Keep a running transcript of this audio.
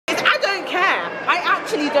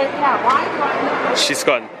actually don't care. Why do I look? She's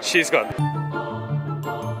gone. She's gone.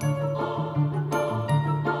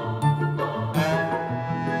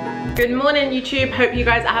 Good morning, YouTube. Hope you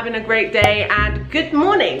guys are having a great day, and good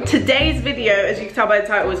morning. Today's video, as you can tell by the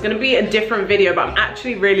title, is going to be a different video, but I'm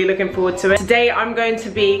actually really looking forward to it. Today I'm going to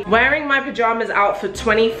be wearing my pajamas out for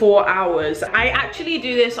 24 hours. I actually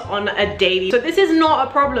do this on a daily, so this is not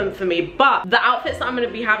a problem for me, but the outfits that I'm going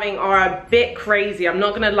to be having are a bit crazy, I'm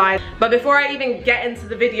not going to lie. But before I even get into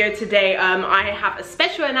the video today, I have a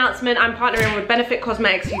special announcement. I'm partnering with Benefit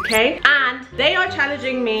Cosmetics UK, and they are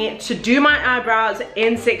challenging me to do my eyebrows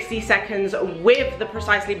in 60 seconds with the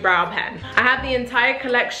Precisely Brow Pen. I have the entire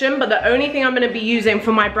collection, but the only thing I'm going to be using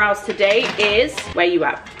for my brows today is, where you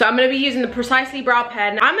at? So I'm going to be using the Precisely Brow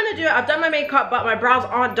Pen. I'm going to do it, I've done my makeup, but my brows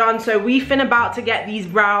aren't done, so we finna about to get these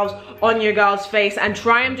brows on your girl's face and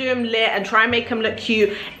try and do them lit and try and make them look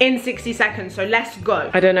cute in 60 seconds, so let's go.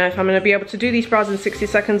 I don't know if I'm going to be able to do these brows in 60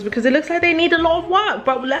 seconds because it looks like they need a lot of work,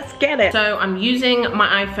 but let's get it. So I'm using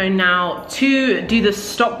my iPhone now to do the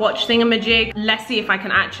stopwatch thingamajig. Let's see if I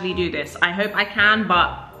can actually do this. I hope I can,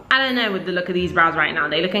 but I don't know with the look of these brows right now.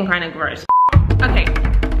 They're looking kind of gross. Okay,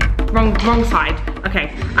 wrong side.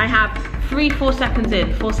 Okay, I have 4 seconds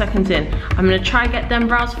in, 4 seconds in. I'm gonna try get them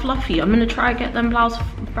brows fluffy. I'm gonna try get them brows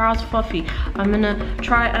fluffy. I'm gonna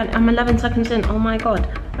try, and I'm 11 seconds in. Oh my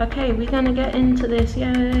God. Okay, we're gonna get into this,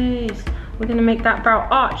 yes. We're gonna make that brow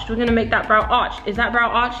arched. We're gonna make that brow arched. Is that brow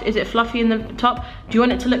arched? Is it fluffy in the top? Do you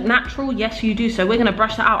want it to look natural? Yes, you do. So we're gonna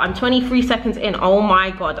brush that out. I'm 23 seconds in. Oh my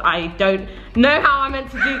God, I don't know how I'm meant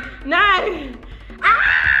to do. No!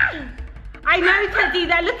 Ah! I know, Teddy,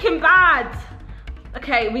 they're looking bad.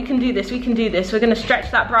 Okay, we can do this, we can do this. We're gonna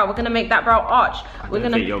stretch that brow. We're gonna make that brow arch. I don't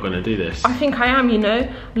think you're gonna do this. I think I am, you know.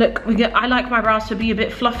 Look, I like my brows to be a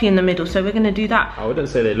bit fluffy in the middle, so we're gonna do that. I wouldn't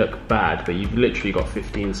say they look bad, but you've literally got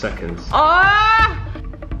 15 seconds. Ah!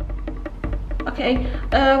 Okay,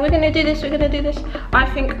 we're gonna do this, we're gonna do this. I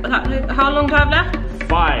think that, how long do I have left?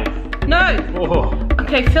 5. No! 4.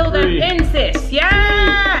 Okay, fill them in, sis.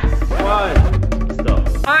 Yes! 1. Stop.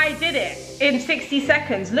 I did it in 60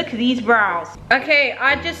 seconds. Look at these brows. Okay,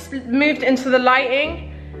 I just moved into the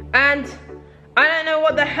lighting and I don't know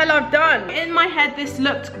what the hell I've done. In my head this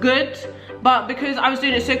looked good, but because I was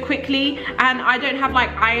doing it so quickly and I don't have like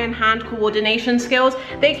eye and hand coordination skills,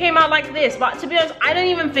 they came out like this. But to be honest, I don't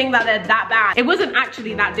even think that they're that bad. It wasn't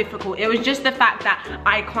actually that difficult. It was just the fact that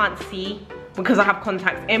I can't see because I have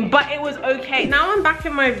contacts in, but it was okay. Now I'm back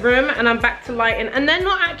in my room and I'm back to lighting, and they're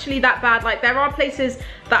not actually that bad. Like, there are places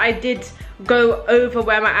that I did go over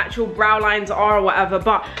where my actual brow lines are or whatever,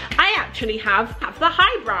 but I actually have the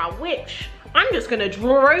high brow, which I'm just gonna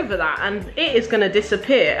draw over that and it is gonna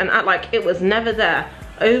disappear and act like it was never there.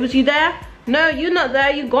 Oh, was you there? No, you're not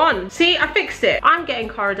there, you're gone. See, I fixed it. I'm getting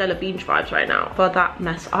Cara Delevingne vibes right now for that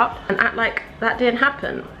mess up and act like that didn't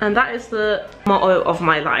happen. And that is the motto of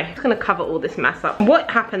my life. I'm just gonna cover all this mess up. What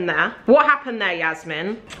happened there? What happened there,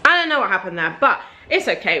 Yasmin? I don't know what happened there, but it's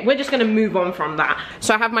okay. We're just gonna move on from that.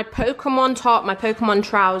 So I have my Pokemon top, my Pokemon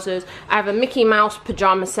trousers. I have a Mickey Mouse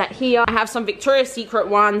pajama set here. I have some Victoria's Secret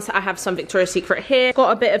ones. I have some Victoria's Secret here.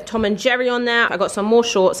 Got a bit of Tom and Jerry on there. I got some more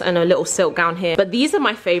shorts and a little silk gown here. But these are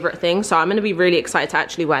my favorite things, so I'm gonna be really excited to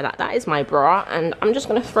actually wear that. That is my bra, and I'm just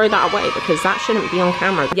gonna throw that away because that shouldn't be on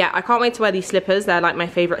camera. Yeah, I can't wait to wear these slippers. They're like my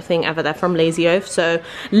favorite thing ever. They're from Lazy Oaf, so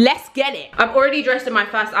let's get it. I've already dressed in my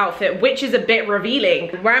first outfit, which is a bit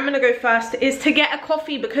revealing. Where I'm gonna go first is to get a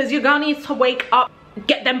coffee because your girl needs to wake up,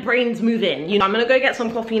 get them brains moving. You know, I'm gonna go get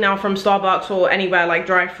some coffee now from Starbucks or anywhere like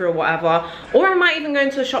drive-thru or whatever, or I might even go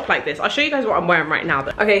into a shop like this. I'll show you guys what I'm wearing right now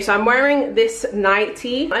though. Okay, so I'm wearing this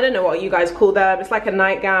nightie. I don't know what you guys call them. It's like a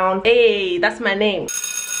nightgown. Hey, that's my name.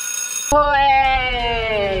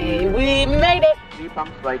 Hey, we made it.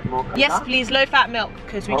 Yes, please, low fat milk,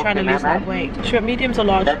 because we're trying to lose that weight. Should we have mediums or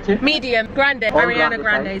large? Medium, grande, Ariana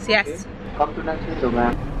Grande's, yes. Come to next window,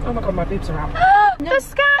 ma'am. Oh my God, my boobs are out. The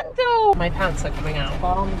scandal! My pants are coming out.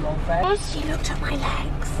 Oh, she looked at my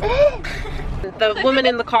legs. The woman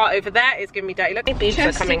in the car over there is giving me dirty look. My boobs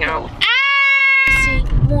are coming out. See,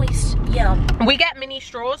 moist, yum. We get mini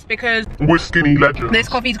straws because we're skinny legends. This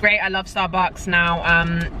coffee's great. I love Starbucks now.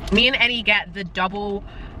 Me and Eddie get the double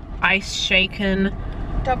ice shaken.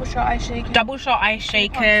 Double shot ice shaken. Double shot ice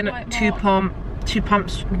shaken. Two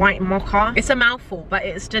pumps white mocha. It's a mouthful, but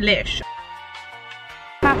it's delish.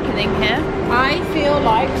 Happening here. I feel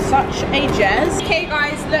like such a jazz. Okay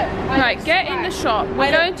guys, look. Right, get in the shop.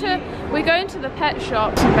 We're going to the pet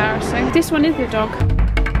shop. It's embarrassing. This one is the dog.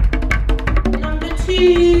 Number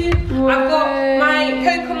 2. I've got my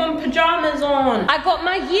Pokemon pajamas on. I got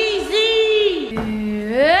my Yeezy.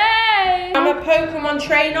 Hey. I'm a Pokemon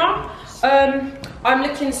trainer. I'm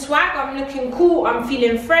looking swag, I'm looking cool, I'm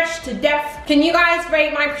feeling fresh to death. Can you guys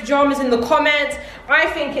rate my pajamas in the comments? I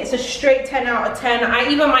think it's a straight 10 out of 10.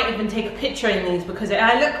 I might even take a picture in these because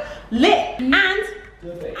I look lit. And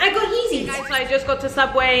I got Yeezys. Guys, so I just got to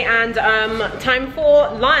Subway and time for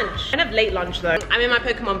lunch. Kind of late lunch though. I'm in my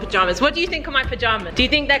Pokemon pajamas. What do you think of my pajamas? Do you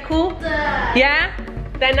think they're cool? Yeah?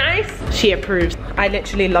 They're nice? She approves. I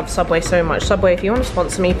literally love Subway so much. Subway, if you want to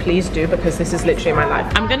sponsor me, please do, because this is literally my life.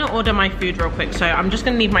 I'm gonna order my food real quick, so I'm just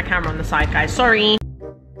gonna leave my camera on the side, guys. Sorry.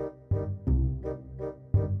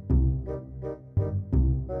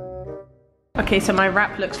 Okay, so my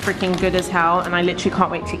wrap looks freaking good as hell, and I literally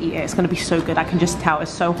can't wait to eat it. It's gonna be so good. I can just tell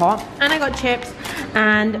it's so hot. And I got chips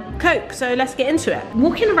and Coke, so let's get into it.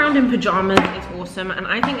 Walking around in pajamas is awesome, and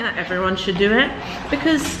I think that everyone should do it,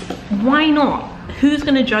 because why not? Who's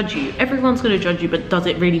gonna judge you? Everyone's gonna judge you, but does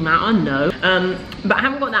it really matter? No. But I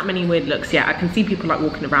haven't got that many weird looks yet. I can see people like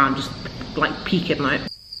walking around just like peeking like.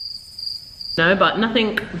 No, but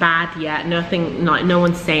nothing bad yet. Nothing, like no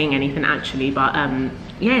one's saying anything actually, but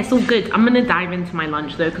yeah, it's all good. I'm gonna dive into my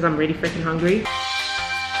lunch though, because I'm really freaking hungry.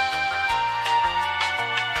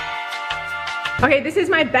 Okay, this is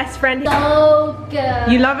my best friend. So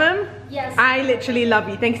good. You love him? Yes. I literally love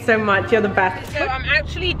you. Thanks so much. You're the best. So I'm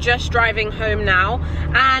actually just driving home now,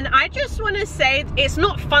 and I just want to say it's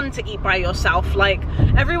not fun to eat by yourself. Like,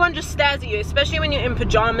 everyone just stares at you, especially when you're in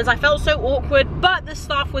pajamas. I felt so awkward, but the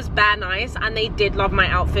staff was bare nice and they did love my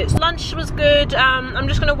outfits. Lunch was good. I'm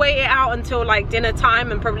just gonna wait it out until like dinner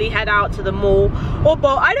time and probably head out to the mall, or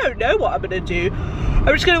but I don't know what I'm gonna do.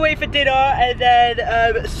 I'm just gonna wait for dinner and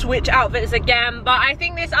then switch outfits again. But I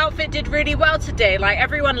think this outfit did really well today. Like,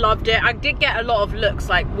 everyone loved it. I did get a lot of looks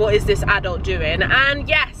like, what is this adult doing? And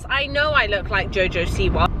yes, I know I look like Jojo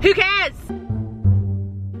Siwa. Who cares?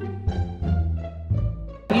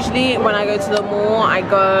 Usually when I go to the mall, I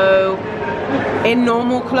go in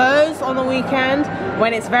normal clothes on the weekend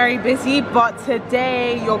when it's very busy. But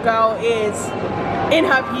today, your girl is in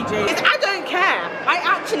her PJs. I don't care. I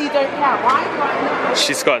actually don't care. Why do I know?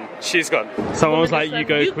 She's gone. She's gone. Someone was like, you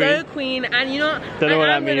go, queen. You go, queen. And you know, Don't know what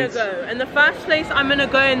that I'm gonna means. go. And the first place I'm gonna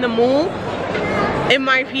go in the mall, in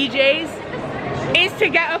my PJs, is to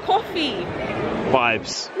get a coffee.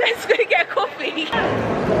 Vibes. Let's go get a coffee.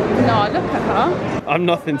 No, look at her. I'm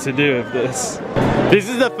nothing to do with this. This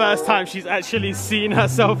is the first time she's actually seen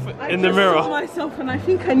herself in the mirror. I saw myself and I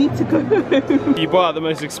think I need to go home. You bought out the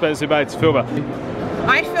most expensive bag to feel better.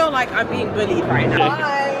 I feel like I'm being bullied right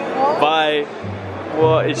now. Bye.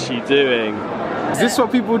 What is she doing? Is this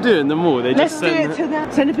what people do in the mall? They Let's just do it to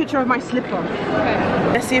them. Send a picture of my slipper.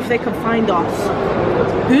 Okay. Let's see if they can find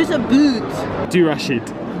us. Who's a boot? Do Rashid.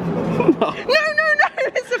 No,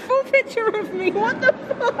 it's a full picture of me. What the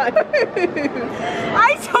fuck?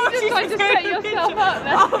 I told you Trying to set yourself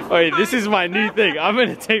up there. Wait, this is my new thing. I'm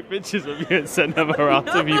gonna take pictures of you and send them around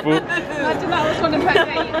to people. Imagine that was one of her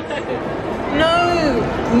dates.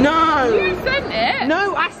 No. You sent it?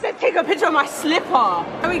 No, I said take a picture of my slipper.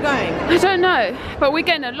 Where are we going? I don't know, but we're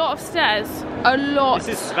getting a lot of stairs. A lot.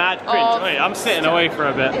 This is bad cringe. Wait, I'm sitting away for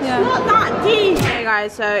a bit. Yeah. Not that deep. Hey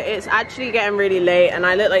guys, so it's actually getting really late and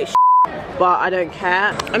I look like but I don't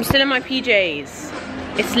care. I'm still in my PJs.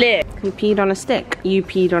 It's lit. You peed on a stick. You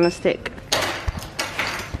peed on a stick.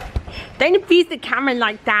 Don't abuse the camera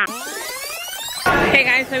like that. Okay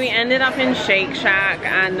guys, so we ended up in Shake Shack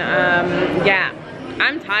and yeah,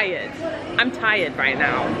 I'm tired. I'm tired right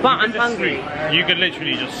now, but I'm hungry. You could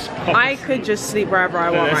literally just I could just sleep wherever I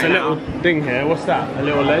want right now. There's a little thing here. What's that? A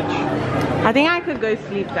little ledge? I think I could go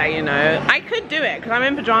sleep there, you know. I could do it because I'm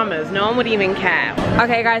in pajamas. No one would even care.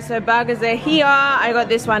 Okay guys, so burgers are here. I got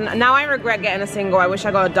this one. Now I regret getting a single. I wish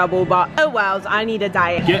I got a double, but oh well, I need a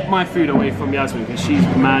diet. Get my food away from Yasmin because she's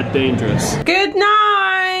mad dangerous. Good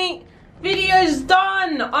night. Video's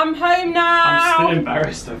done. I'm home now. I'm still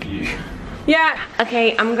embarrassed of you. Yeah.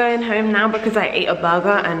 Okay, I'm going home now because I ate a burger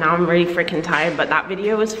and now I'm really freaking tired, but that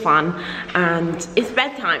video was fun and it's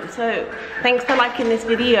bedtime. So thanks for liking this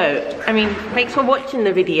video. I mean, thanks for watching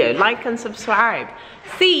the video. Like and subscribe.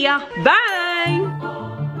 See ya. Bye.